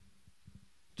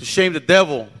to shame the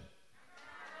devil.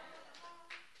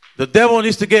 The devil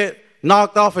needs to get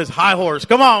knocked off his high horse.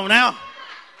 Come on now.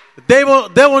 The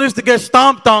devil needs to get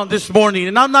stomped on this morning.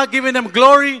 And I'm not giving them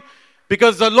glory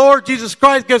because the Lord Jesus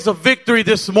Christ gives a victory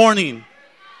this morning.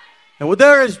 And where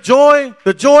there is joy,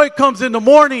 the joy comes in the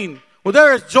morning. Where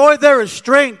there is joy, there is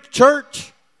strength,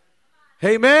 church.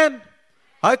 Amen.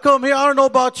 I come here, I don't know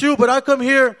about you, but I come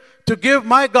here to give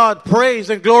my God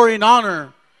praise and glory and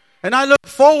honor. And I look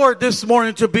forward this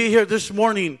morning to be here this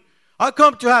morning. I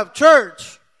come to have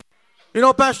church. You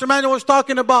know, Pastor Manuel was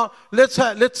talking about let's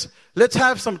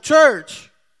have some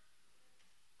church.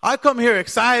 I come here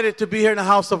excited to be here in the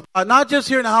house of God. Not just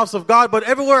here in the house of God, but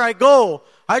everywhere I go.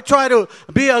 I try to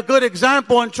be a good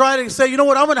example and try to say, you know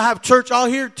what, I'm going to have church out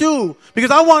here too. Because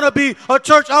I want to be a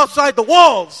church outside the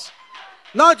walls.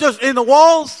 Not just in the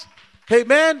walls.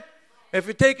 Amen. If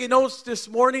you're taking notes this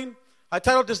morning, I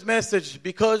titled this message,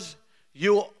 Because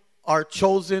You Are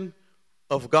Chosen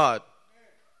of God.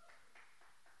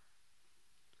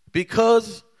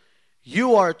 Because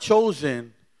you are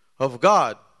chosen of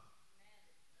God.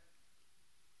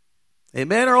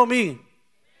 Amen or oh me?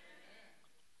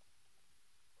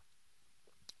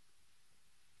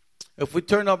 If we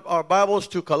turn up our Bibles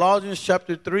to Colossians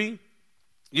chapter 3,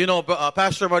 you know,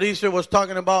 Pastor Mauricio was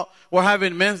talking about we're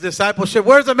having men's discipleship.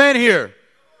 Where's the men here?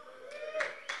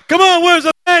 Come on, where's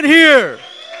the men here?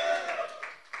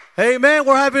 Hey, man,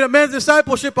 we're having a men's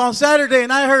discipleship on Saturday,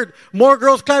 and I heard more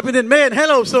girls clapping than men.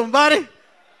 Hello, somebody.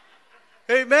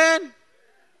 Hey, man.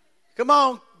 Come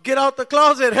on, get out the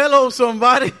closet. Hello,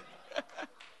 somebody.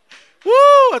 Woo!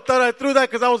 I thought I threw that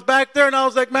because I was back there, and I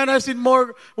was like, man, I seen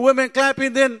more women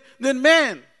clapping than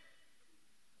men.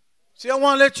 See, I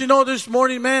want to let you know this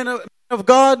morning, man of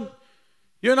God,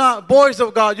 you're not boys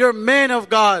of God. You're men of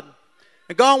God.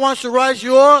 And God wants to rise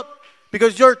you up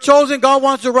because you're chosen. God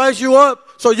wants to rise you up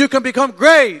so you can become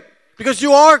great because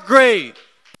you are great.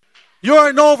 You're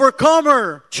an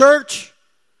overcomer, church.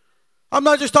 I'm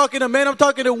not just talking to men. I'm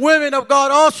talking to women of God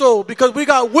also because we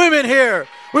got women here.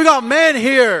 We got men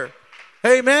here.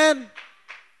 Amen.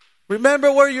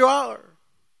 Remember where you are.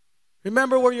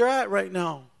 Remember where you're at right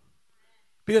now.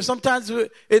 Because sometimes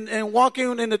in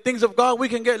walking in the things of God, we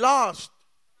can get lost.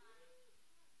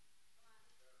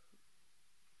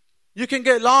 You can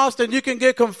get lost and you can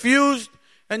get confused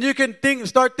and you can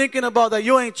start thinking about that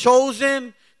you ain't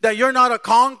chosen, that you're not a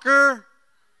conqueror,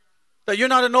 that you're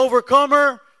not an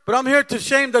overcomer. But I'm here to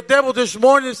shame the devil this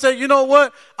morning and say, you know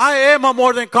what? I am a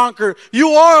more than conqueror. You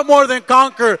are a more than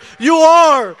conqueror. You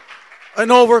are an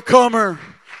overcomer.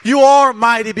 You are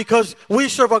mighty because we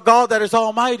serve a God that is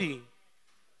almighty.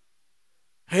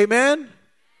 Amen.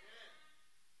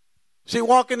 See,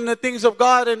 walking in the things of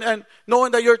God and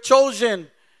knowing that you're chosen.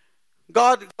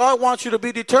 God wants you to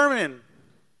be determined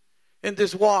in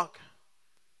this walk.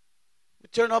 We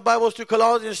turn our Bibles to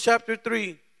Colossians chapter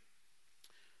 3.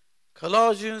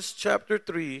 Colossians chapter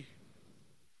 3.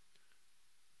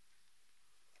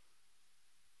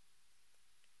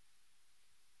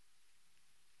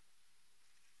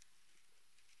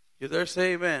 You there?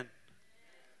 Say amen.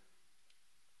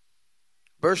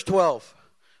 Verse 12.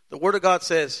 The Word of God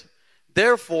says,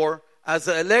 therefore, as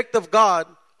the elect of God,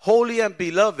 holy and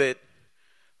beloved,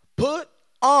 put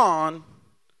on,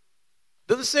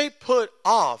 doesn't say put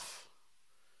off.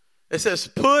 It says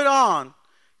put on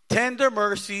tender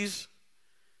mercies,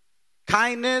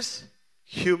 kindness,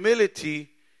 humility,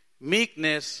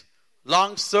 meekness,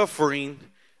 long-suffering,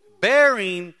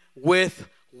 bearing with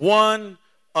one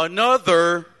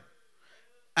another,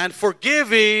 and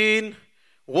forgiving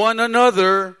one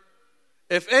another.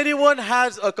 If anyone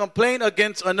has a complaint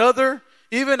against another,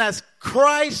 even as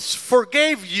Christ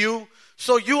forgave you,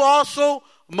 so you also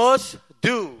must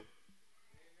do.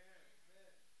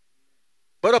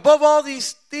 But above all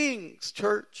these things,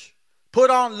 church, put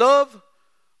on love,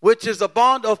 which is a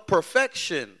bond of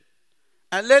perfection.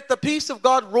 And let the peace of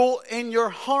God rule in your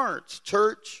hearts,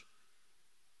 church,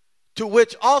 to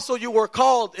which also you were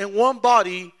called in one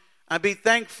body, and be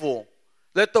thankful.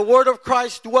 Let the word of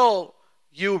Christ dwell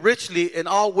you richly in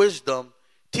all wisdom,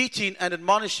 teaching and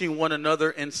admonishing one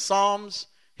another in psalms,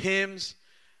 hymns,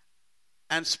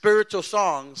 and spiritual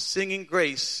songs, singing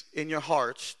grace in your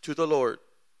hearts to the Lord.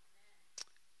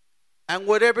 And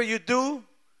whatever you do,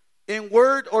 in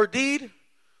word or deed,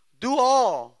 do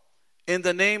all in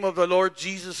the name of the Lord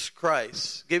Jesus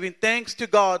Christ, giving thanks to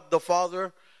God the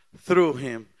Father through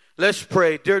him. Let's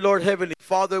pray. Dear Lord, Heavenly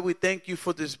Father, we thank you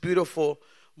for this beautiful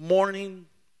morning.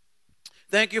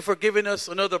 Thank you for giving us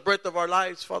another breath of our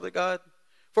lives, Father God,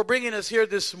 for bringing us here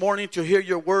this morning to hear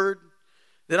your word.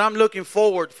 That I'm looking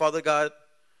forward, Father God,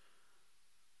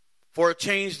 for a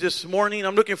change this morning.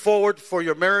 I'm looking forward for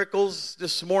your miracles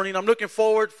this morning. I'm looking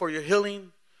forward for your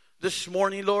healing this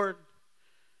morning, Lord.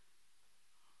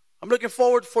 I'm looking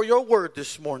forward for your word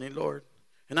this morning, Lord.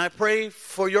 And I pray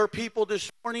for your people this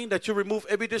morning that you remove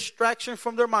every distraction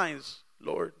from their minds,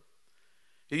 Lord.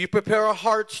 That you prepare our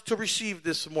hearts to receive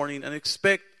this morning and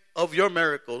expect of your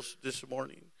miracles this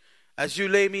morning. As you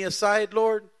lay me aside,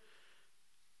 Lord,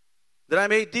 that I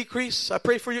may decrease, I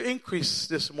pray for your increase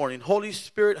this morning. Holy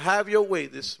Spirit, have your way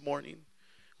this morning.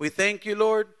 We thank you,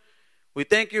 Lord. We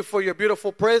thank you for your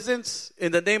beautiful presence.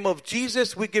 In the name of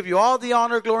Jesus, we give you all the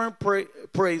honor, glory,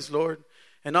 and praise, Lord.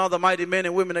 And all the mighty men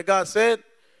and women of God said,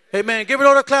 amen. Give it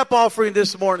all a clap offering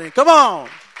this morning. Come on.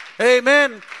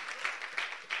 Amen.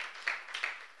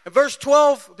 And verse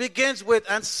 12 begins with,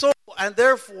 and so, and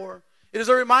therefore. It is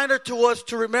a reminder to us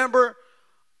to remember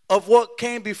of what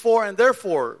came before and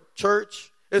therefore,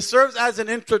 church. It serves as an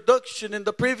introduction. In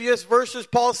the previous verses,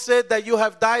 Paul said that you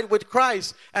have died with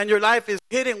Christ and your life is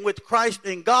hidden with Christ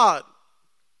in God.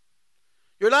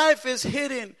 Your life is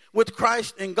hidden with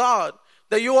Christ in God.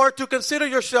 That you are to consider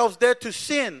yourselves dead to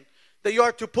sin. That you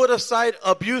are to put aside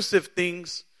abusive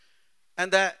things.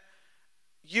 And that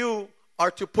you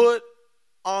are to put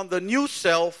on the new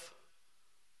self,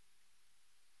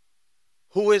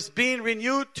 who is being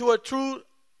renewed to a true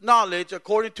knowledge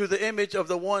according to the image of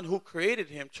the one who created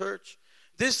him, church.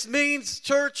 This means,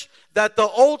 church, that the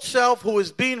old self who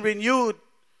is being renewed,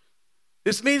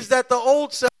 this means that the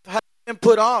old self has been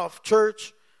put off,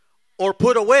 church, or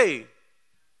put away.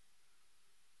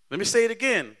 Let me say it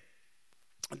again.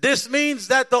 This means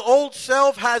that the old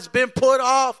self has been put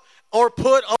off or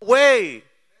put away.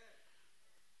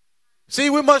 See,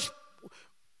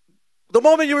 the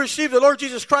moment you receive the Lord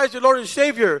Jesus Christ, your Lord and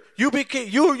Savior, you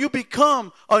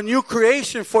become a new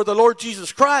creation for the Lord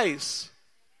Jesus Christ.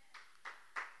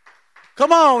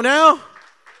 Come on now.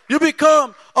 You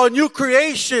become a new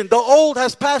creation. The old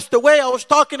has passed away. I was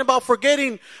talking about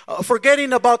forgetting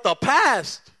about the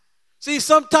past. See,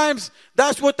 sometimes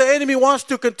that's what the enemy wants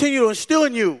to continue to instill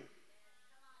in you.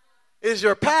 Is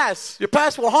your past. Your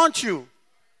past will haunt you.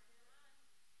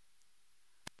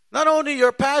 Not only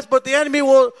your past, but the enemy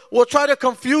will try to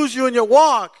confuse you in your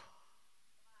walk.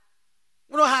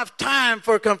 We don't have time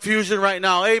for confusion right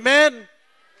now. Amen?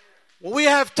 What we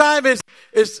have time is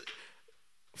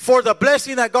for the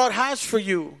blessing that God has for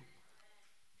you.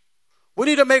 We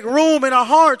need to make room in our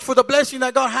hearts for the blessing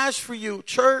that God has for you,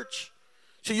 church.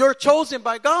 So you're chosen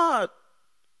by God.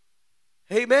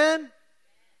 Amen?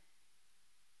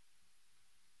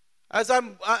 As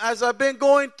I've been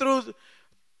going through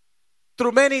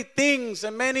many things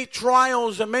and many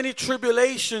trials and many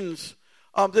tribulations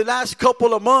the last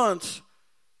couple of months,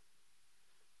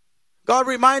 God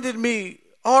reminded me,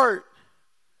 Art,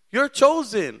 you're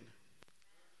chosen.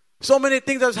 So many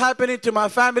things that's happening to my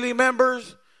family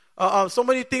members. So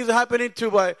many things are happening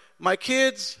to my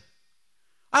kids.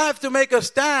 I have to make a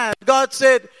stand. God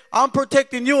said, I'm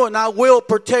protecting you and I will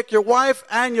protect your wife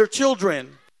and your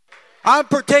children. I'm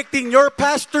protecting your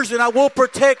pastors and I will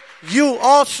protect you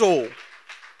also.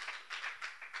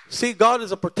 See, God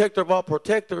is a protector of all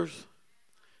protectors.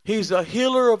 He's a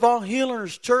healer of all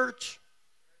healers, church.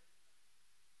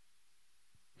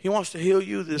 He wants to heal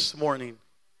you this morning.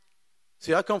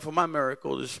 See, I come for my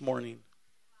miracle this morning.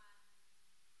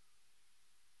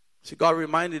 See, God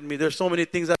reminded me there's so many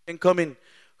things I've been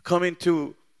coming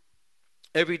to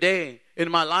every day in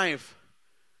my life.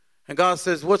 And God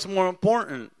says, what's more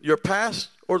important, your past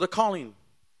or the calling?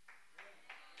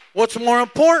 What's more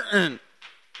important?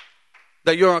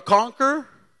 That you're a conqueror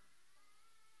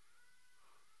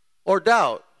or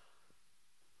doubt?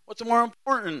 What's more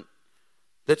important?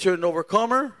 That you're an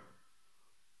overcomer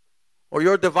or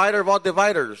you're a divider of all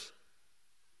dividers?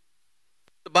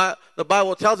 The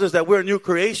Bible tells us that we're a new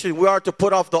creation. We are to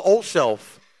put off the old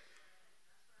self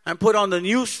and put on the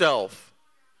new self.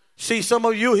 See, some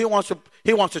of you, he wants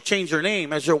to change your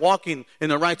name as you're walking in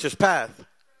the righteous path.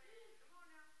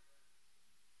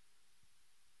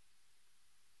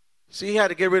 See, he had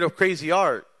to get rid of crazy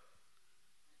art.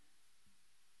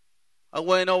 I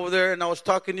went over there and I was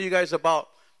talking to you guys about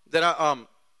that.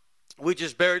 We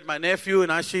just buried my nephew and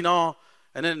I seen all.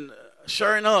 And then,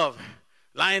 sure enough,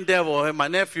 Lion Devil and my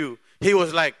nephew, he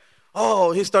was like,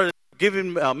 oh, he started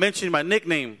mentioning my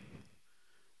nickname.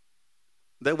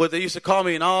 That what they used to call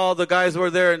me, and all the guys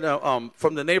were there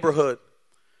from the neighborhood.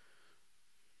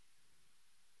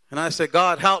 And I said,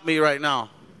 God, help me right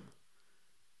now.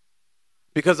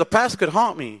 Because the past could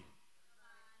haunt me.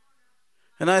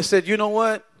 And I said, you know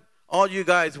what? All you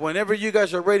guys, whenever you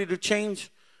guys are ready to change,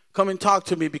 come and talk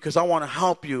to me because I want to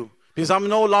help you. Because I'm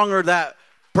no longer that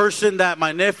person that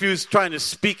my nephew's trying to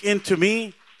speak into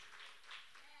me.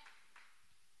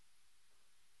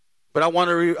 But I want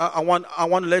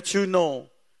to let you know,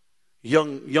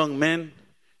 young men,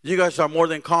 you guys are more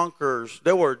than conquerors.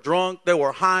 They were drunk, they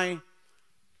were high.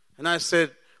 And I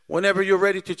said, whenever you're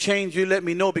ready to change, you let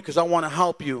me know, because I want to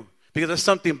help you. Because there's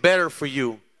something better for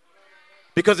you.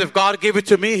 Because if God gave it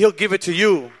to me, He'll give it to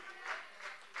you.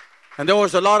 And there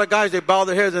was a lot of guys, they bowed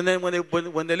their heads, and then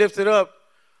when they lifted up,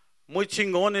 muy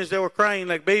chingones, they were crying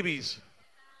like babies.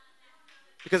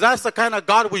 Because that's the kind of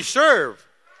God we serve.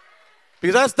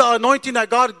 Because that's the anointing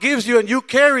that God gives you and you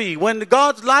carry. When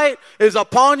God's light is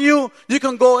upon you, you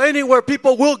can go anywhere.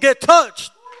 People will get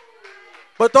touched.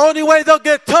 But the only way they'll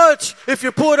get touched if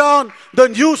you put on the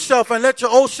new self and let your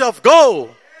old self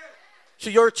go. So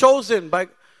you're chosen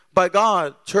by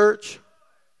God, church.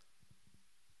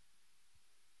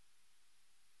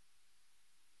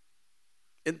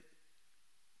 And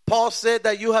Paul said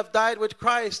that you have died with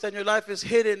Christ and your life is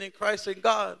hidden in Christ and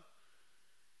God.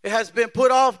 It has been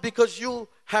put off because you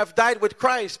have died with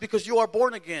Christ, because you are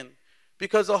born again,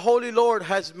 because the Holy Lord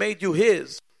has made you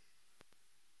His.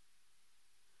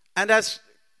 And as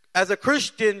a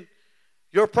Christian,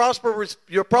 your proper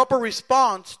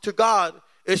response to God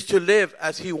is to live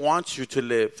as He wants you to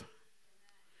live.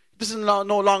 He doesn't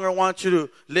no longer want you to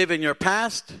live in your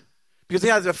past, because He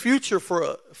has a future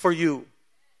for you.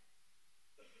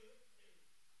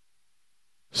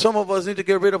 Some of us need to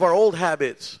get rid of our old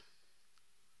habits.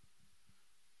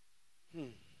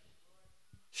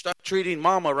 Start treating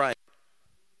mama right.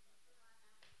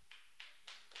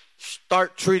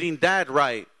 Start treating dad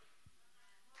right.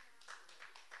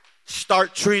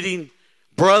 Start treating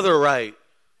brother right.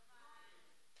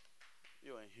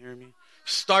 You ain't hearing me?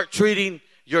 Start treating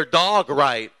your dog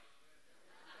right.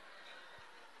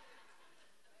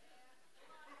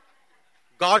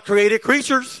 God created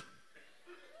creatures.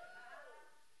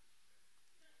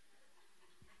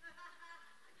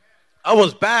 I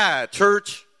was bad,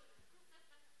 church.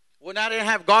 When I didn't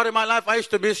have God in my life, I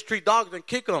used to mistreat dogs and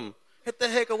kick them. Get the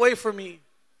heck away from me.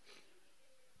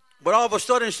 But all of a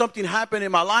sudden, something happened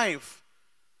in my life.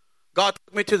 God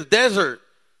took me to the desert.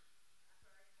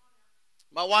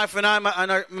 My wife and I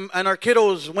and our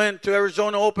kiddos went to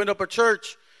Arizona, opened up a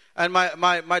church. And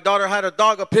my daughter had a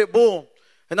dog, a pit bull.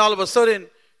 And all of a sudden,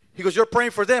 he goes, "You're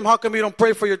praying for them. How come you don't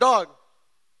pray for your dog?"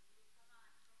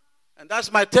 And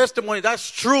that's my testimony. That's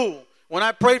true. When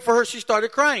I prayed for her, she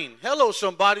started crying. Hello,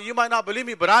 somebody. You might not believe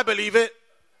me, but I believe it.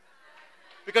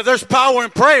 Because there's power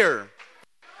in prayer.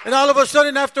 And all of a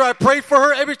sudden, after I prayed for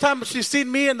her, every time she seen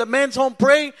me in the men's home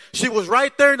pray, she was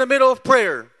right there in the middle of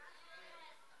prayer.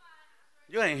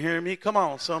 You ain't hearing me. Come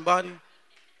on, somebody.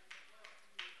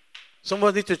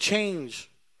 Someone needs to change.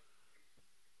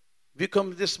 If you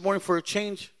come this morning for a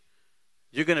change,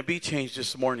 you're going to be changed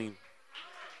this morning.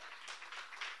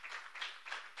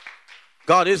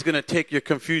 God is going to take your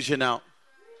confusion out.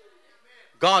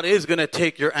 God is going to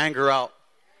take your anger out.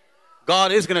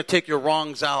 God is going to take your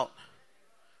wrongs out.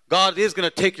 God is going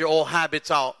to take your old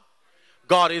habits out.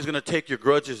 God is going to take your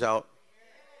grudges out.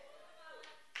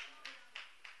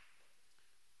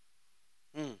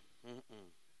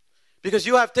 Because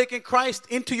you have taken Christ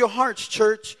into your hearts,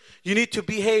 church. You need to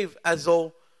behave as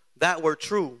though that were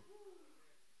true.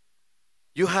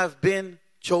 You have been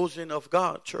chosen of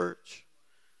God, church.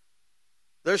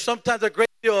 There's sometimes a great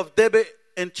deal of debate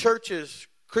in churches,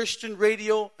 Christian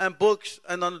radio and books,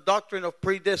 and on the doctrine of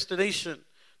predestination.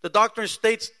 The doctrine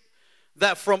states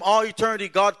that from all eternity,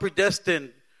 God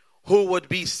predestined who would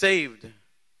be saved.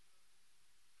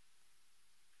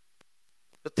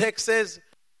 The text says,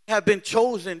 have been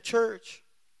chosen, church.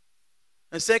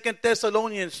 In 2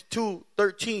 Thessalonians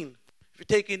 2:13, if you're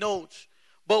taking notes.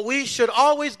 But we should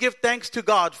always give thanks to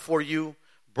God for you,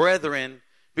 brethren,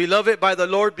 beloved by the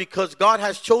Lord, because God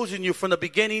has chosen you from the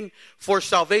beginning for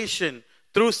salvation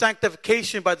through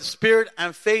sanctification by the Spirit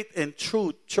and faith in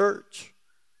truth, church.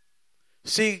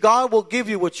 See, God will give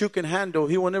you what you can handle.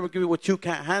 He will never give you what you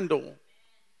can't handle.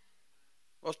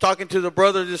 I was talking to the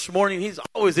brother this morning. He's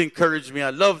always encouraged me.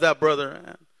 I love that brother.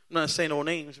 I'm not saying no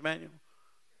names, man.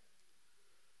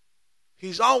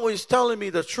 He's always telling me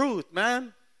the truth,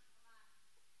 man.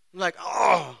 I'm like,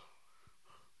 oh.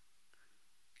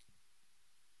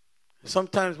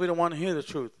 Sometimes we don't want to hear the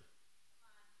truth.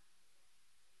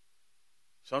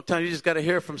 Sometimes you just got to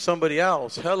hear from somebody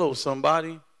else. Hello,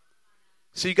 somebody.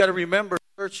 So you got to remember,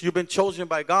 church, you've been chosen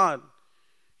by God.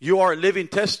 You are a living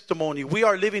testimony. We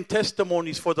are living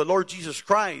testimonies for the Lord Jesus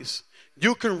Christ.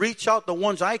 You can reach out the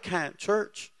ones I can't,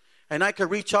 church. And I can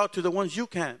reach out to the ones you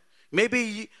can't.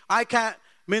 Maybe I can't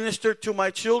minister to my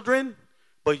children,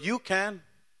 but you can.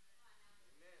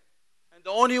 And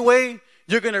the only way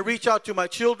you're going to reach out to my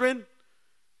children,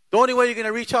 the only way you're going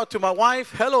to reach out to my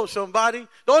wife, hello somebody,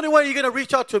 the only way you're going to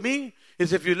reach out to me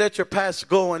is if you let your past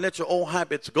go and let your old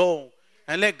habits go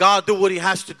and let God do what he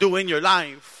has to do in your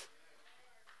life.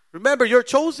 Remember, you're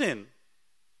chosen.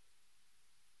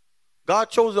 God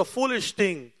chose the foolish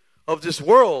thing of this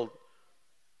world.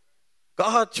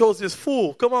 God chose this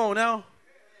fool. Come on now.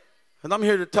 And I'm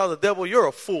here to tell the devil, you're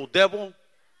a fool, devil,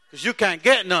 because you can't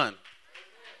get none.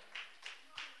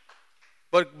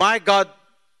 But my God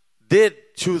did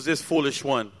choose this foolish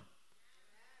one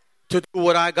to do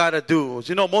what I got to do.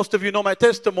 You know, most of you know my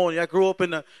testimony. I grew up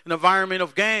in an environment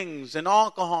of gangs and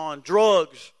alcohol and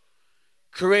drugs.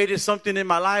 Created something in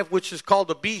my life which is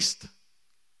called a beast.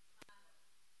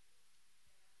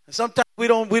 And sometimes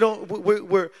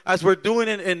we're as we're doing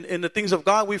it in the things of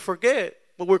God, we forget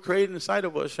what we're creating inside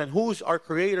of us and who's our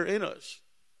creator in us.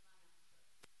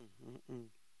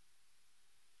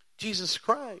 Jesus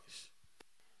Christ.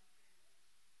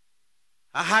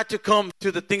 I had to come to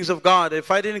the things of God.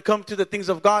 If I didn't come to the things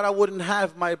of God, I wouldn't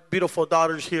have my beautiful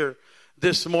daughters here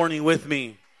this morning with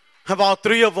me. I have all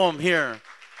three of them here.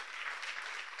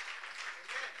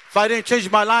 If I didn't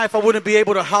change my life, I wouldn't be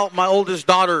able to help my oldest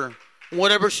daughter,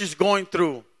 whatever she's going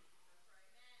through.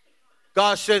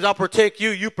 God says, I'll protect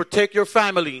you, you protect your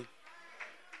family.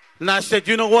 And I said,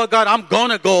 you know what, God, I'm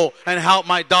going to go and help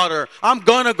my daughter. I'm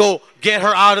going to go get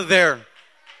her out of there.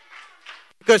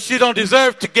 Because she don't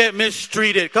deserve to get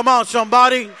mistreated. Come on,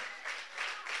 somebody.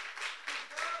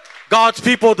 God's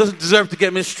people doesn't deserve to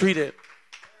get mistreated.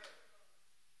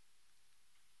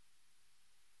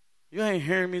 You ain't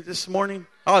hearing me this morning?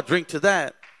 I'll drink to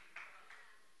that.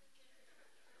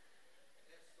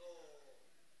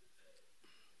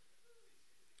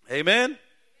 Amen.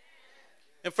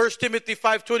 In 1 Timothy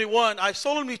 5:21, I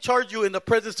solemnly charge you in the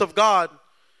presence of God,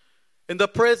 and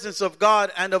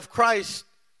of Christ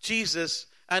Jesus,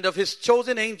 and of his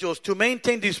chosen angels, to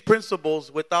maintain these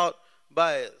principles without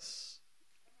bias.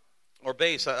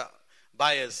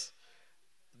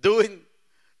 Doing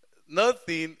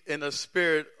nothing in a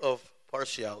spirit of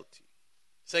partiality.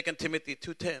 2 Timothy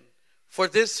 2:10. For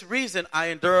this reason I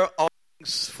endure all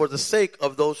things for the sake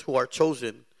of those who are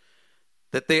chosen,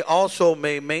 that they also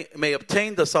may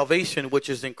obtain the salvation which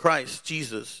is in Christ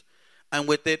Jesus, and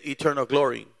with it eternal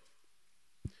glory.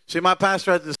 See, my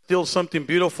pastor has instilled something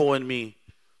beautiful in me,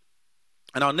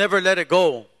 and I'll never let it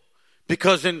go.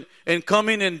 Because in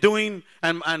coming and doing,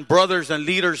 and brothers and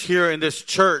leaders here in this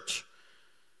church,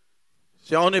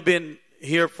 see, I've only been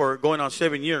here for going on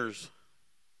 7 years.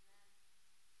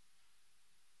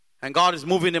 And God is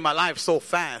moving in my life so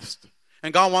fast.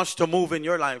 And God wants to move in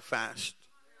your life fast.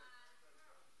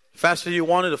 The faster you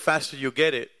want it, the faster you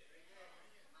get it.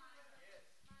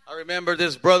 I remember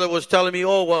this brother was telling me,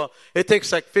 oh, well, it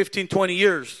takes like 15, 20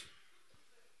 years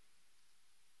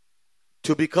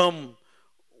to become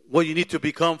what you need to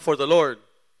become for the Lord.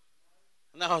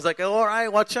 And I was like, all right,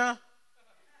 watch out.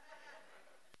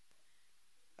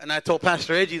 And I told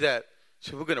Pastor Edgy that.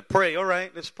 So we're going to pray. All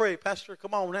right, let's pray. Pastor,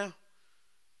 come on now.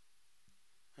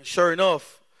 And sure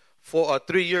enough,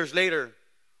 3 years later,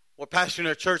 we're pastoring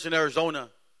a church in Arizona.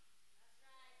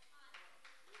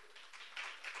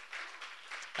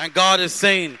 And God is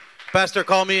saying, Pastor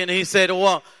called me and he said,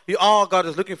 well, all God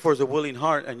is looking for is a willing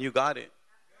heart, and you got it.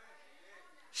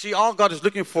 See, all God is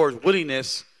looking for is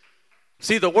willingness.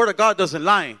 See, the Word of God doesn't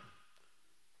lie.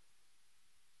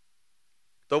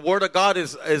 The Word of God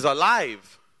is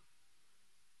alive.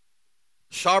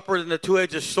 Sharper than a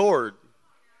two-edged sword.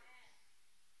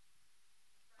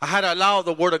 I had to allow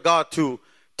the Word of God to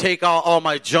take out all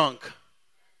my junk.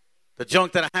 The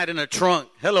junk that I had in the trunk.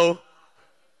 Hello.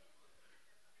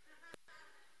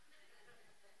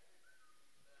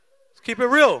 Let's keep it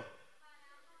real.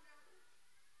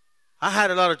 I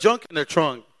had a lot of junk in the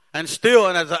trunk. And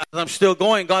as I'm still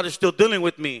going, God is still dealing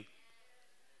with me.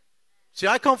 See,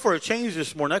 I come for a change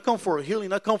this morning. I come for a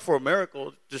healing. I come for a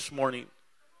miracle this morning.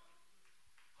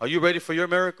 Are you ready for your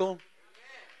miracle?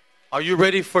 Are you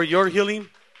ready for your healing?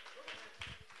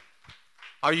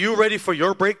 Are you ready for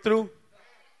your breakthrough?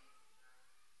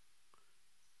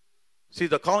 See,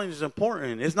 the calling is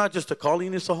important. It's not just a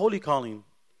calling, it's a holy calling.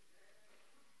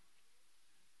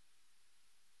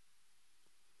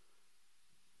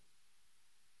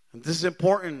 And this is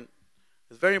important.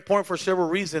 It's very important for several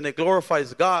reasons. It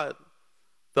glorifies God.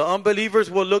 The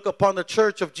unbelievers will look upon the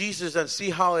church of Jesus and see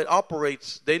how it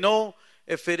operates. They know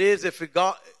if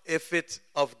it's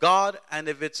of God, and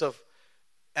if it's of,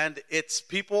 and its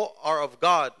people are of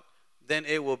God, then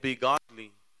it will be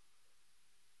godly.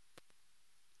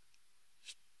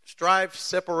 Strife,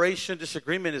 separation,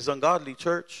 disagreement is ungodly,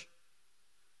 church.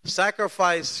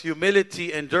 Sacrifice,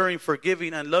 humility, enduring,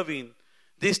 forgiving, and loving.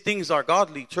 These things are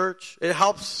godly, church. It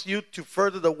helps you to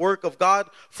further the work of God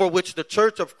for which the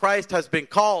church of Christ has been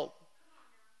called.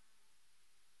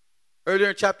 Earlier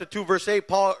in chapter 2, verse 8,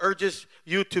 Paul urges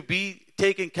you to be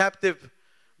taken captive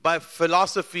by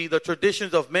philosophy, the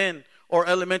traditions of men, or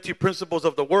elementary principles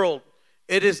of the world.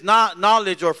 It is not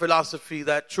knowledge or philosophy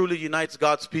that truly unites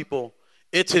God's people.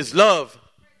 It's His love.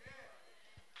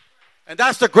 And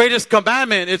that's the greatest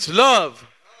commandment. It's love.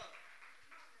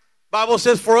 Bible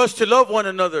says for us to love one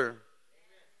another.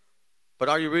 But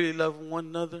are you really loving one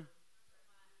another?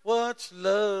 What's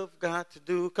love got to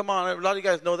do? Come on, a lot of you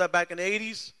guys know that back in the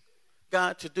 80s.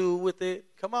 Got to do with it.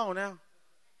 Come on now.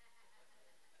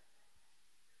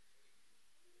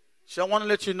 So I want to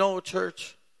let you know,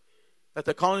 church, that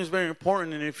the calling is very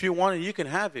important. And if you want it, you can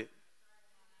have it.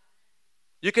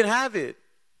 You can have it.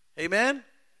 Amen?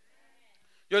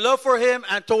 Your love for Him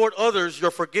and toward others,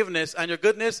 your forgiveness and your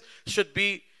goodness should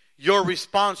be your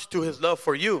response to His love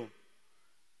for you.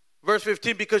 Verse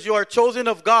 15, because you are chosen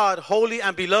of God, holy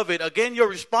and beloved. Again, your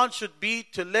response should be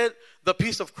to let the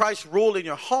peace of Christ rule in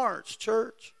your hearts,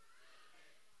 church.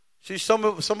 See, some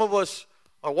of us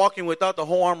are walking without the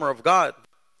whole armor of God.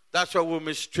 That's why we're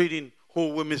mistreating who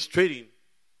we're mistreating.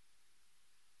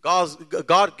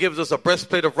 God gives us a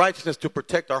breastplate of righteousness to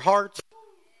protect our hearts.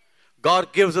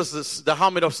 God gives us the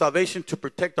helmet of salvation to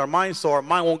protect our mind so our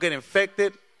mind won't get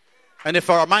infected. And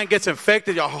if our mind gets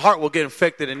infected, your heart will get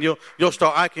infected and you'll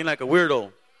start acting like a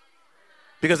weirdo.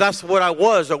 Because that's what I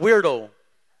was, a weirdo.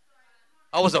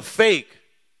 I was a fake.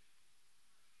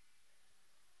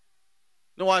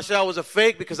 You know why I said I was a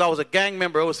fake? Because I was a gang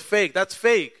member. It was fake. That's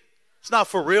fake. It's not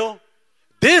for real.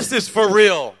 This is for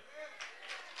real.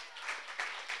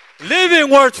 Living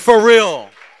words for real.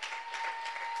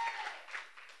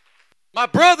 My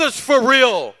brother's for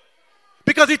real.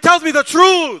 Because he tells me the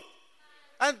truth.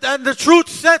 And the truth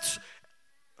sets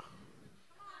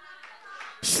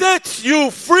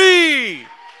you free.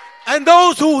 And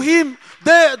those who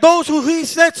he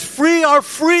sets free are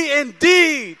free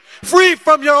indeed. Free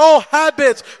from your old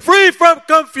habits. Free from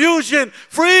confusion.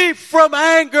 Free from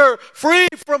anger. Free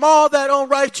from all that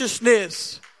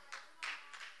unrighteousness.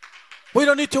 We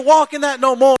don't need to walk in that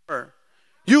no more.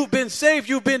 You've been saved.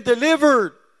 You've been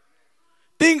delivered.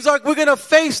 We're going to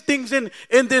face things in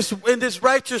this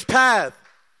righteous path.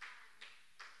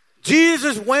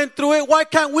 Jesus went through it. Why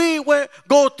can't we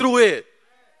go through it?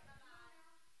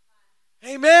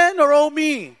 Amen or oh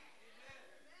me?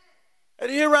 And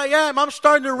here I am. I'm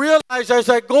starting to realize as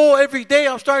I go every day,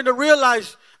 I'm starting to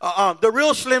realize the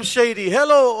real Slim Shady.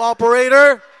 Hello,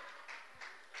 operator.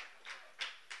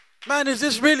 Man, is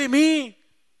this really me?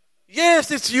 Yes,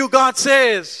 it's you, God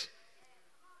says.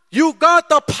 You got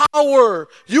the power.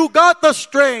 You got the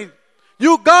strength.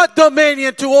 You got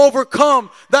dominion to overcome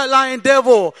that lying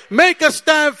devil. Make a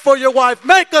stand for your wife.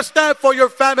 Make a stand for your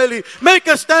family. Make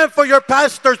a stand for your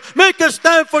pastors. Make a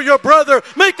stand for your brother.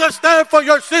 Make a stand for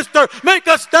your sister. Make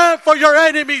a stand for your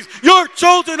enemies. You're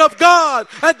chosen of God.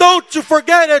 And don't you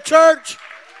forget it, church.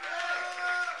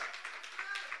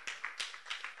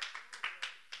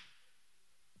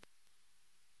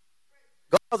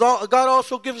 God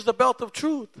also gives the belt of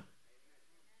truth.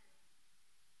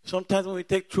 Sometimes when we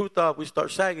take truth off, we start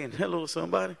sagging. Hello,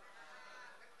 somebody.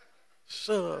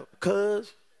 Sup,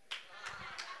 cuz?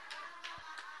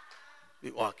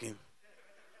 Be walking.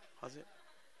 How's it?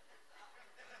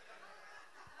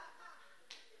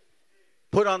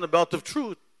 Put on the belt of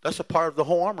truth. That's a part of the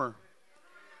whole armor.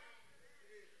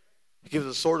 He gives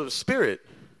a sword of the Spirit,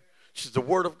 which is the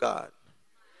Word of God.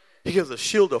 He gives a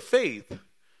shield of faith.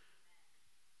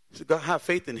 So God, have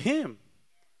faith in Him.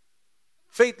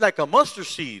 Faith like a mustard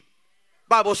seed.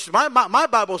 My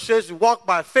Bible says you walk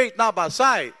by faith, not by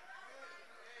sight.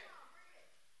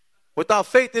 Without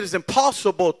faith, it is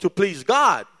impossible to please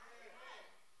God.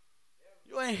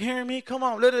 You ain't hearing me? Come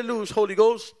on, let it loose, Holy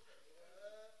Ghost.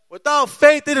 Without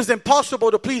faith, it is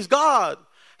impossible to please God.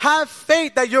 Have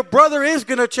faith that your brother is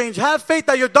going to change. Have faith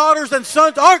that your daughters and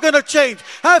sons are going to change.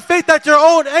 Have faith that your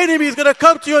own enemy is going to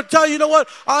come to you and tell you, you know what?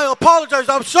 I apologize.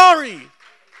 I'm sorry.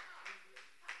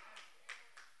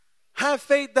 Have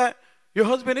faith that your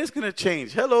husband is going to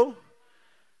change. Hello.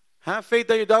 Have faith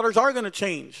that your daughters are going to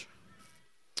change.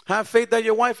 Have faith that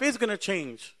your wife is going to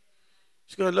change.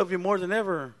 She's going to love you more than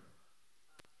ever.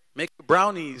 Make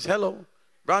brownies. Hello.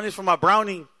 Brownies for my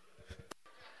brownie.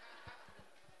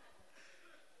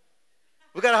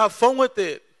 We got to have fun with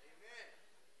it.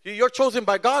 You're chosen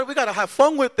by God. We got to have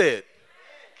fun with it.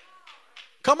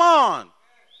 Come on.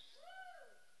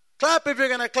 Clap if you're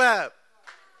going to clap.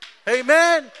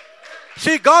 Amen.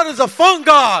 See, God is a fun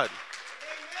God.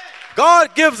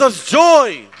 God gives us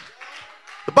joy.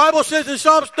 The Bible says in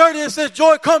Psalms 30, it says,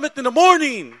 joy cometh in the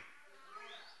morning.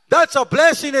 That's a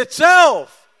blessing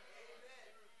itself.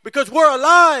 Because we're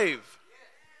alive.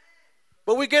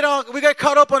 But we get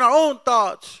caught up in our own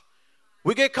thoughts.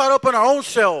 We get caught up in our own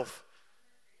self.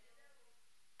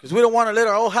 Because we don't want to let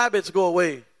our old habits go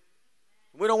away.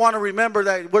 We don't want to remember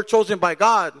that we're chosen by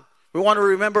God. We want to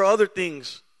remember other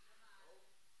things.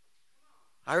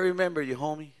 I remember you,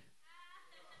 homie.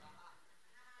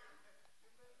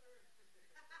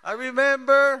 I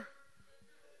remember.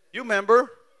 You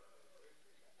remember.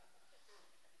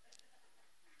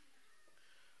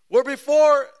 Where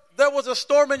before there was a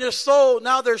storm in your soul,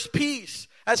 now there's peace.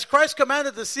 As Christ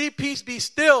commanded the sea, peace be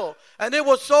still. And it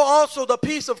was so also the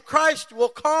peace of Christ will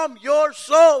calm your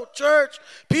soul, church.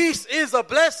 Peace is a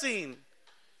blessing.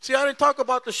 See, I didn't talk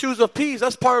about the shoes of peace.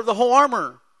 That's part of the whole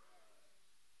armor.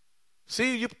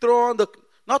 See, you throw on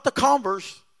not the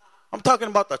Converse. I'm talking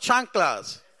about the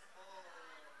chanclas.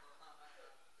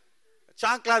 The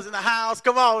chanclas in the house.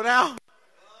 Come on now.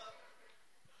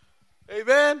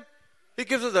 Amen. He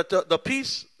gives us the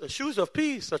peace, the shoes of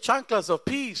peace, the chanclas of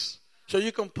peace. So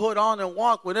you can put on and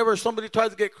walk whenever somebody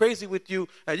tries to get crazy with you,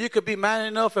 and you could be man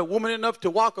enough and woman enough to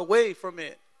walk away from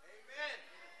it. Amen.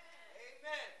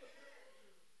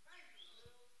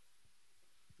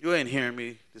 You ain't hearing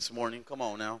me this morning. Come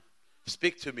on now.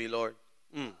 Speak to me, Lord.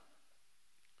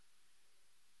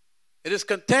 It is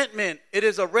contentment. It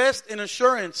is a rest in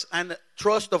assurance and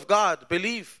trust of God.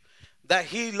 Belief that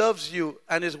He loves you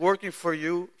and is working for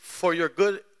you for your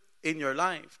good in your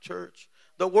life, church.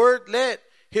 The word let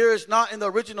here is not in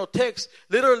the original text.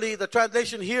 Literally, the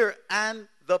translation here, and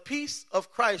the peace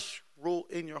of Christ rule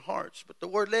in your hearts. But the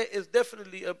word let is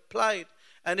definitely applied,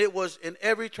 and it was in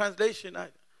every translation. I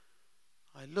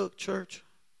look, church.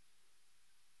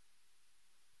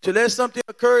 To let something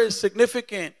occur is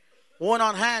significant. One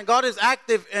on hand. God is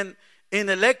active in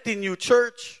electing you,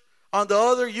 church. On the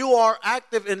other, you are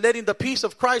active in letting the peace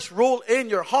of Christ rule in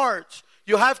your hearts.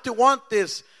 You have to want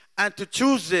this and to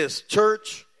choose this,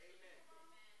 church.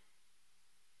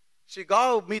 See,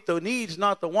 God will meet the needs,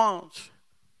 not the wants.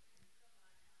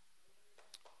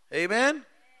 Amen?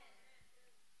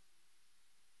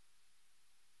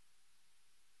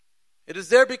 It is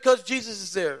there because Jesus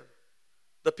is there.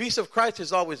 The peace of Christ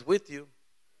is always with you.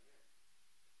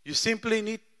 You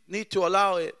simply need to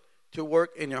allow it to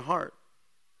work in your heart.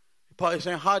 You're probably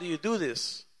saying, how do you do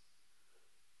this?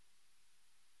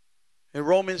 In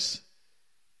Romans,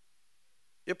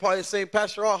 you're probably saying,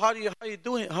 Pastor, how do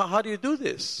you do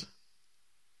this?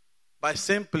 By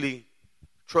simply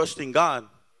trusting God.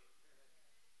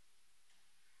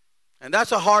 And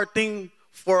that's a hard thing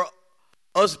for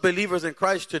us believers in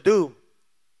Christ to do.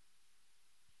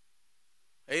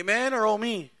 Amen or oh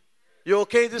me? You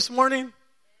okay this morning?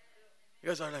 You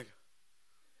guys are like,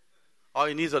 all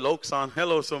you need is a Lokes on.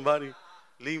 Hello, somebody.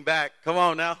 Lean back. Come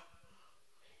on now.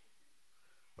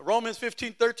 Romans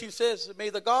 15:13 says, may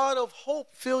the God of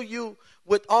hope fill you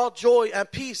with all joy and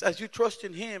peace as you trust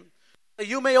in Him, that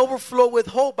you may overflow with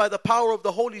hope by the power of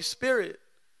the Holy Spirit.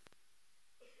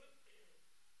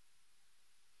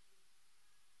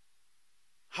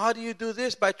 How do you do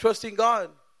this? By trusting God.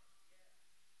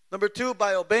 Number 2,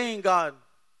 by obeying God.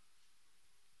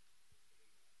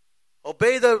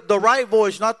 Obey the right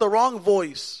voice, not the wrong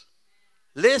voice.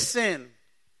 Listen.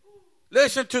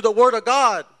 Listen to the Word of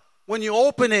God. When you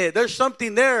open it, there's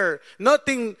something there.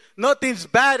 Nothing's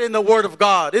bad in the Word of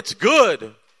God. It's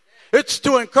good. It's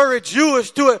to encourage you.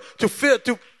 It's to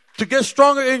get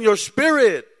stronger in your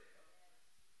spirit.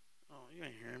 Oh, you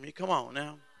ain't hearing me. Come on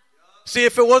now. See,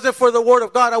 if it wasn't for the Word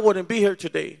of God, I wouldn't be here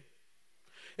today.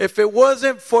 If it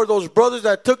wasn't for those brothers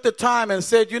that took the time and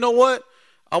said, you know what?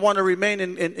 I want to remain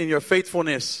in your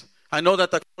faithfulness. I know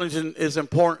that the college is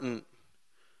important.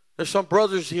 There's some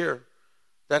brothers here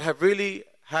that have really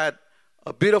had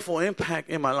a beautiful impact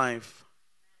in my life.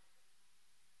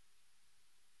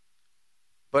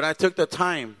 But I took the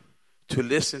time to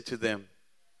listen to them.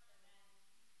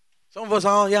 Some of us,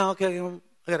 oh yeah, okay, I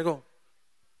got to go.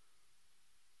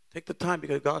 Take the time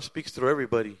because God speaks through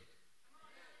everybody.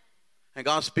 And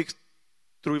God speaks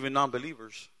through even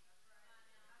non-believers.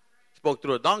 Spoke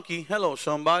through a donkey. Hello,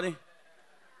 somebody.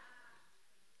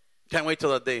 Can't wait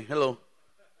till that day. Hello.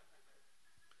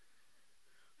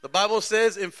 The Bible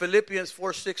says in Philippians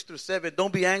 4:6-7,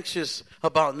 don't be anxious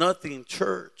about nothing,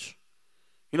 church.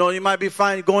 You know, you might be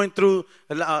fine going through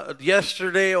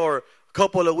yesterday or a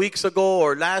couple of weeks ago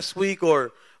or last week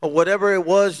or whatever it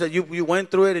was that you went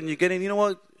through it and you're getting, you know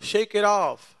what? Shake it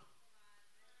off.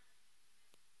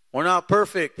 We're not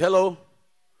perfect. Hello.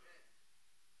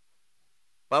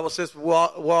 Bible says we're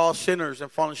all sinners and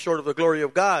falling short of the glory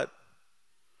of God.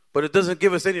 But it doesn't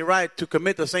give us any right to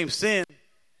commit the same sin.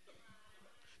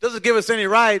 It doesn't give us any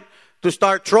right to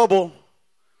start trouble.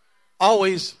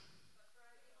 Always.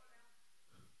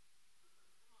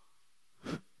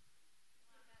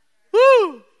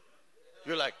 Woo!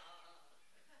 You're like,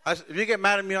 if you get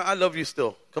mad at me, I love you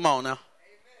still. Come on now.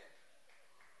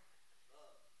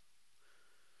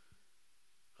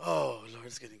 Oh, Lord,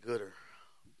 it's getting gooder.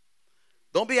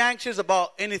 Don't be anxious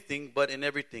about anything, but in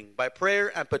everything. By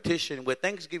prayer and petition, with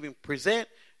thanksgiving, present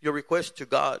your request to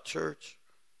God, church.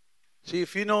 See,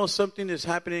 if you know something is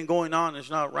happening, going on, is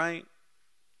not right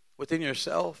within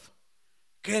yourself,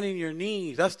 get in your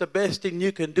knees. That's the best thing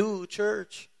you can do,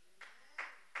 church.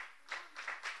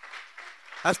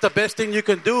 That's the best thing you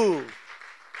can do.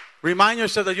 Remind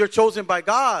yourself that you're chosen by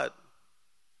God.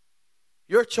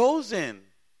 You're chosen.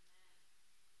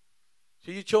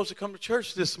 So you chose to come to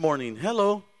church this morning.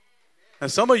 Hello.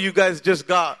 And some of you guys just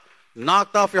got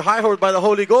knocked off your high horse by the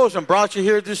Holy Ghost and brought you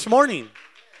here this morning.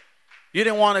 You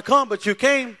didn't want to come, but you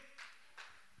came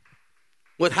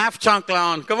with half chancla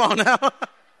on. Come on now.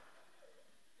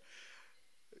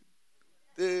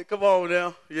 Dude, come on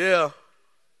now. Yeah.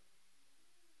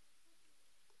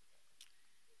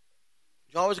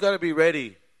 You always got to be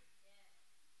ready.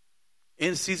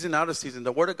 In season, out of season.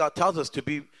 The Word of God tells us to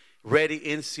be ready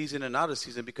in season and out of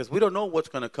season because we don't know what's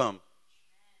going to come.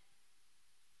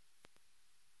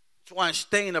 That's why I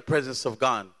stay in the presence of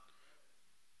God.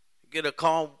 Get a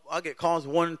call. I get calls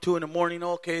 1 and 2 in the morning.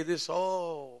 Okay, this.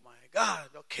 Oh my God.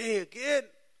 Okay, again.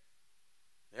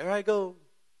 There I go.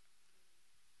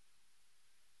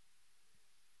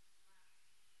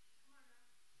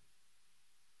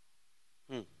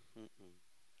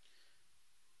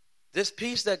 This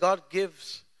peace that God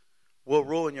gives will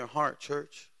rule in your heart,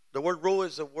 church. The word rule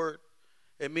is a word.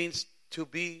 It means to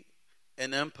be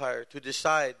an empire, to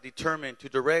decide, determine, to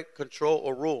direct, control,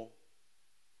 or rule.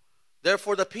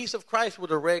 Therefore, the peace of Christ will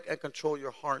direct and control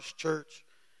your hearts, church.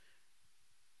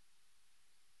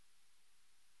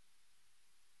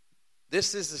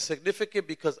 This is significant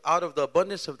because out of the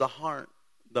abundance of the heart,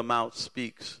 the mouth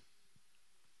speaks.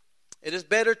 It is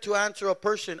better to answer a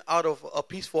person out of a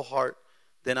peaceful heart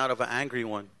than out of an angry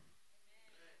one.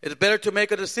 It's better to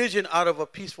make a decision out of a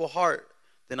peaceful heart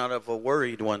than out of a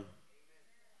worried one.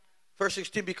 Verse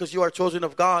 16, because you are chosen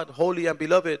of God, holy and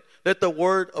beloved, let the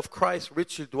word of Christ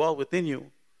richly dwell within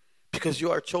you. Because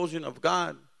you are chosen of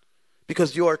God.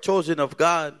 Because you are chosen of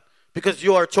God. Because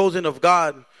you are chosen of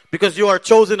God. Because you are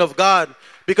chosen of God.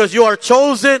 Because you are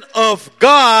chosen of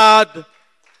God.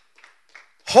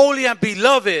 Holy and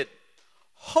beloved.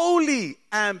 Holy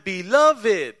and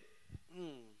beloved.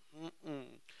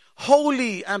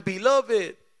 Holy and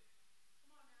beloved.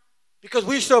 Because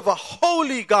we serve a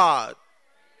holy God.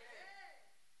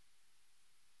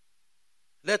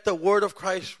 Let the word of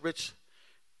Christ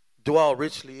dwell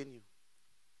richly in you.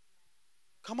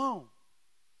 Come on.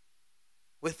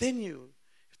 Within you.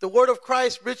 If the word of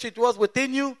Christ richly dwells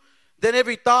within you, then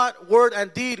every thought, word,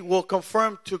 and deed will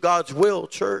conform to God's will,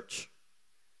 church.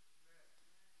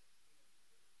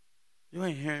 You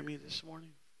ain't hearing me this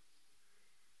morning.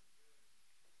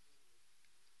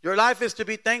 Your life is to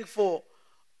be thankful.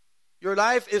 Your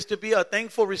life is to be a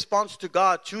thankful response to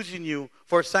God choosing you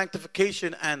for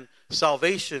sanctification and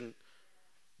salvation.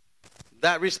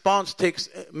 That response takes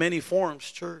many forms,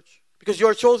 church. Because you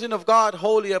are chosen of God,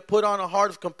 holy, and put on a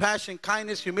heart of compassion,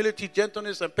 kindness, humility,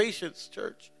 gentleness, and patience,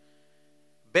 church.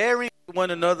 Bearing one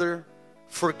another,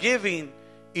 forgiving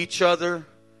each other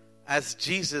as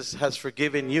Jesus has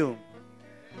forgiven you.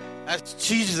 As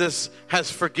Jesus has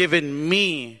forgiven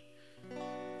me.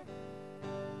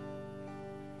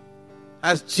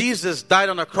 As Jesus died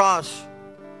on the cross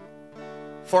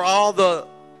for all the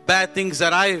bad things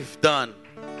that I've done.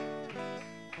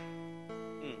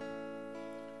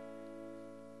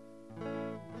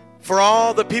 For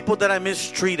all the people that I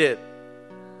mistreated.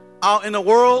 Out in the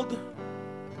world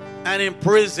and in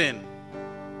prison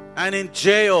and in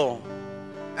jail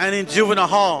and in juvenile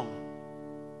hall.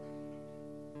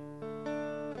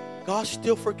 God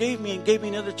still forgave me and gave me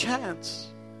another chance.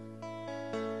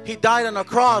 He died on the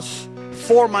cross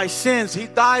for my sins. He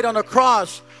died on the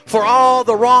cross for all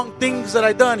the wrong things that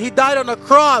I done. He died on the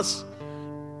cross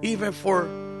even for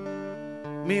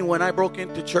me when I broke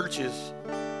into churches.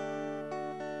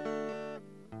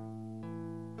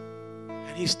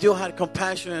 And he still had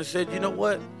compassion and said, you know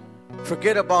what?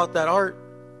 Forget about that art.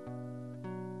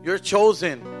 You're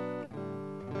chosen.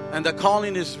 And the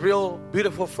calling is real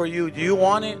beautiful for you. Do you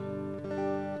want it?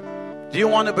 Do you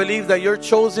want to believe that you're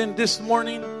chosen this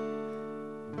morning?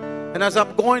 And as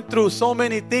I'm going through so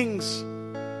many things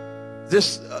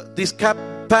these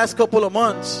past couple of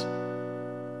months,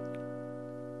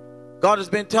 God has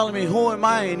been telling me, who am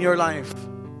I in your life?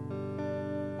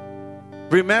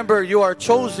 Remember, you are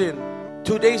chosen.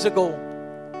 2 days ago,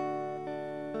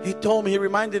 He told me, He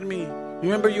reminded me,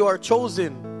 remember, you are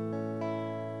chosen.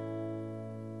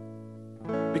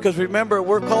 Because remember,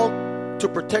 we're called to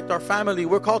protect our family.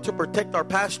 We're called to protect our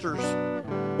pastors.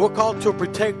 We're called to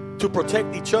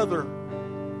protect each other.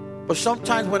 But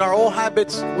sometimes when our old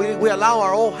habits, we allow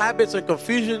our old habits and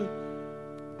confusion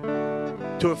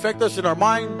to affect us in our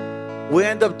mind, we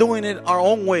end up doing it our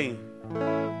own way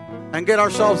and get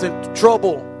ourselves in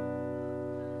trouble.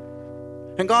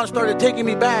 And God started taking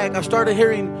me back. I started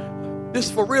hearing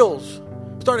this for reals.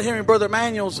 I started hearing Brother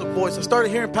Manuel's voice. I started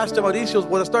hearing Pastor Mauricio's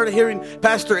voice. I started hearing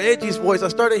Pastor Edgy's voice. I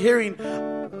started hearing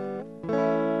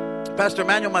Pastor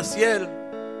Manuel Maciel,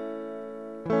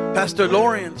 Pastor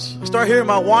Lawrence. I started hearing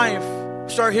my wife. I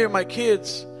started hearing my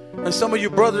kids. And some of you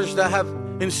brothers that have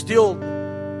instilled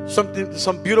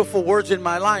some beautiful words in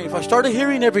my life. I started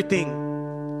hearing everything.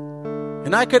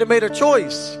 And I could have made a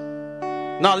choice.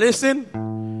 Not listen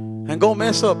and go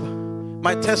mess up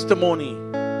my testimony.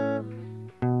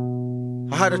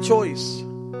 I had a choice.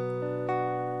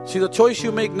 See, the choice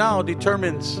you make now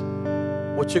determines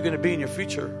what you're going to be in your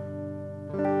future.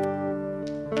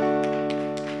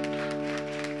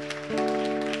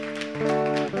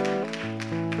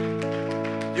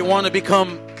 You want to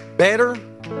become better?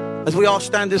 As we all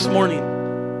stand this morning,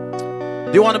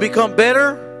 do you want to become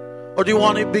better, or do you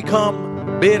want to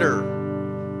become bitter?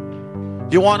 Do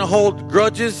you want to hold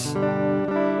grudges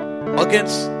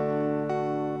against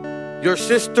your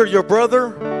sister, your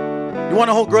brother? You want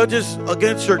to hold grudges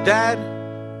against your dad,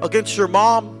 against your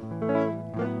mom,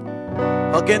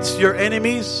 against your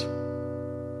enemies?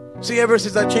 See, ever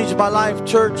since I changed my life,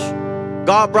 church,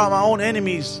 God brought my own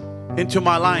enemies into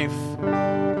my life.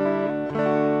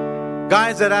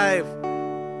 Guys that I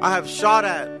have shot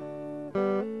at,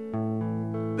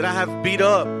 that I have beat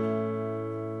up.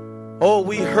 Oh,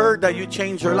 we heard that you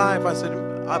changed your life. I said,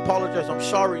 I apologize. I'm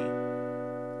sorry.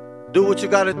 Do what you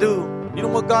got to do. You know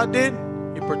what God did?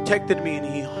 He protected me and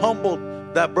He humbled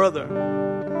that brother.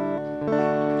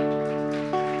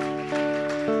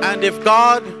 And if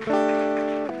God,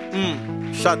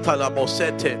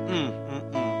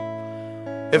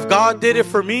 if God did it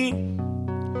for me,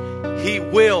 He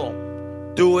will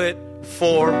do it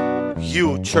for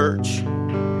you, church.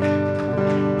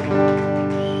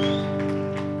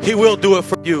 He will do it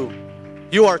for you.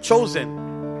 You are chosen.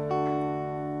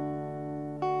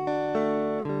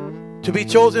 To be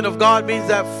chosen of God means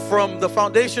that from the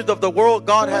foundations of the world,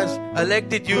 God has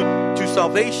elected you to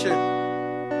salvation.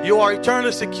 You are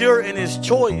eternally secure in His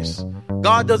choice.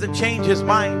 God doesn't change His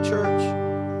mind, church,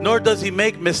 nor does He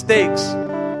make mistakes.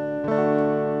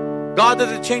 God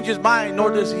doesn't change His mind,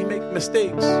 nor does He make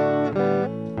mistakes.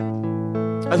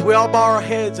 As we all bow our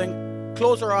heads and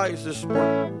close our eyes this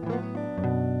morning,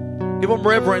 give Him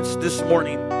reverence this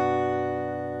morning.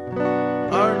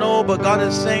 I don't know, but God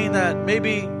is saying that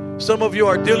maybe some of you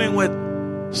are dealing with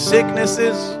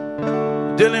sicknesses,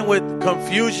 dealing with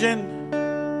confusion,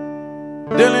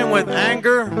 dealing with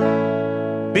anger,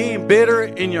 being bitter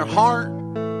in your heart.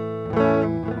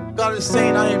 God is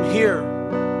saying, I am here.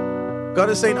 God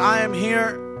is saying, I am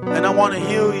here and I want to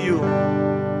heal you.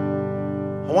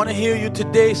 I want to heal you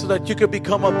today so that you can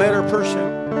become a better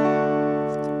person.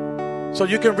 So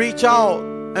you can reach out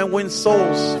and win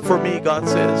souls for me, God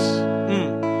says.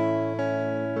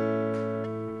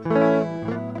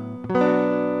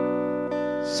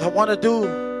 So I want to do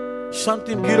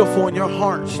something beautiful in your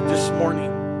hearts this morning.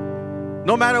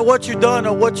 No matter what you've done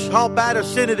or how bad a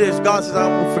sin it is, God says, I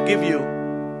will forgive you.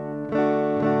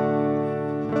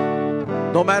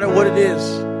 No matter what it is,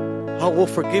 I will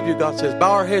forgive you, God says.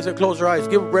 Bow our heads and close our eyes.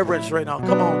 Give reverence right now.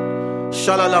 Come on.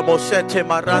 Shalala mosete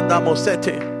maranda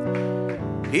mosete.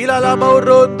 Ilala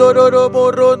morondo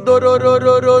rondo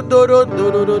rondo.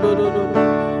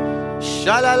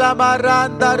 Shalala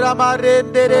maranda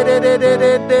ramarende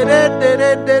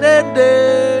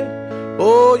rende.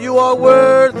 Oh, you are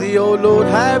worthy, oh Lord.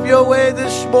 Have your way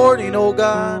this morning, oh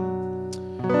God.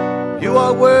 You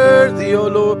are worthy, oh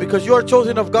Lord, because you are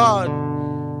chosen of God.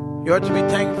 You are to be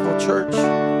thankful, church.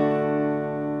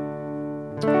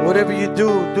 Whatever you do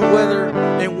whether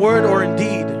in word or in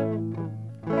deed.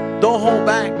 Don't hold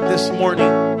back this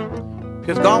morning,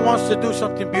 because God wants to do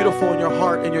something beautiful in your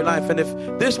heart, in your life. And if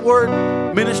this word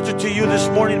ministered to you this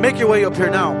morning, make your way up here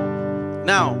now.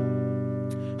 Now.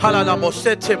 Halala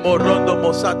mosete morondo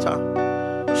mosata.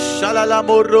 Shalala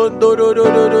morondo.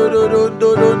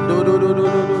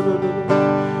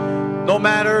 No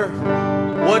matter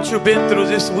what you've been through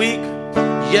this week,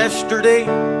 yesterday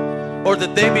or the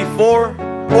day before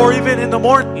or even in the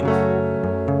morning.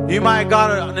 You might have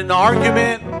got in an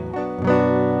argument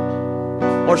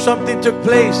or something took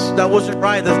place that wasn't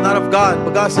right, that's not of God.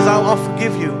 But God says, I'll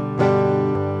forgive you.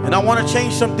 And I want to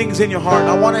change some things in your heart.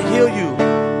 I want to heal you.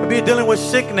 Maybe you're dealing with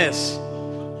sickness.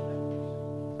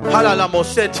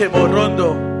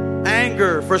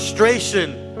 Anger,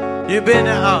 frustration. You've been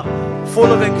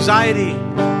full of anxiety,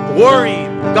 worry.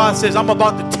 God says, I'm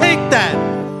about to take that.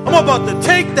 I'm about to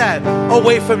take that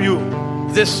away from you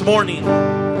this morning.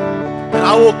 And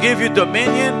I will give you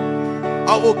dominion.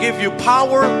 I will give you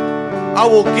power. I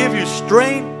will give you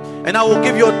strength. And I will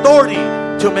give you authority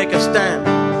to make a stand.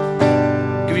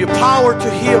 Give you power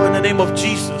to heal in the name of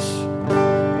Jesus.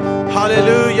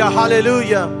 Hallelujah,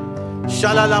 hallelujah.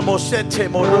 Shalala mosete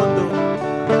morondo.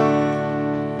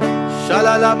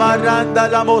 Shalala maranda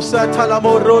la mosata la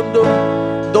morondo.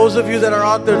 Those of you that are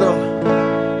out there,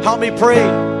 though, help me pray.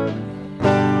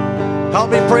 Help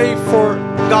me pray for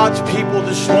God's people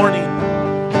this morning.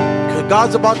 Because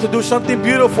God's about to do something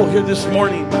beautiful here this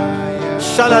morning.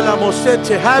 Shalala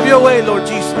mosete. Have your way, Lord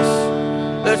Jesus.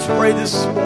 Let's pray this morning.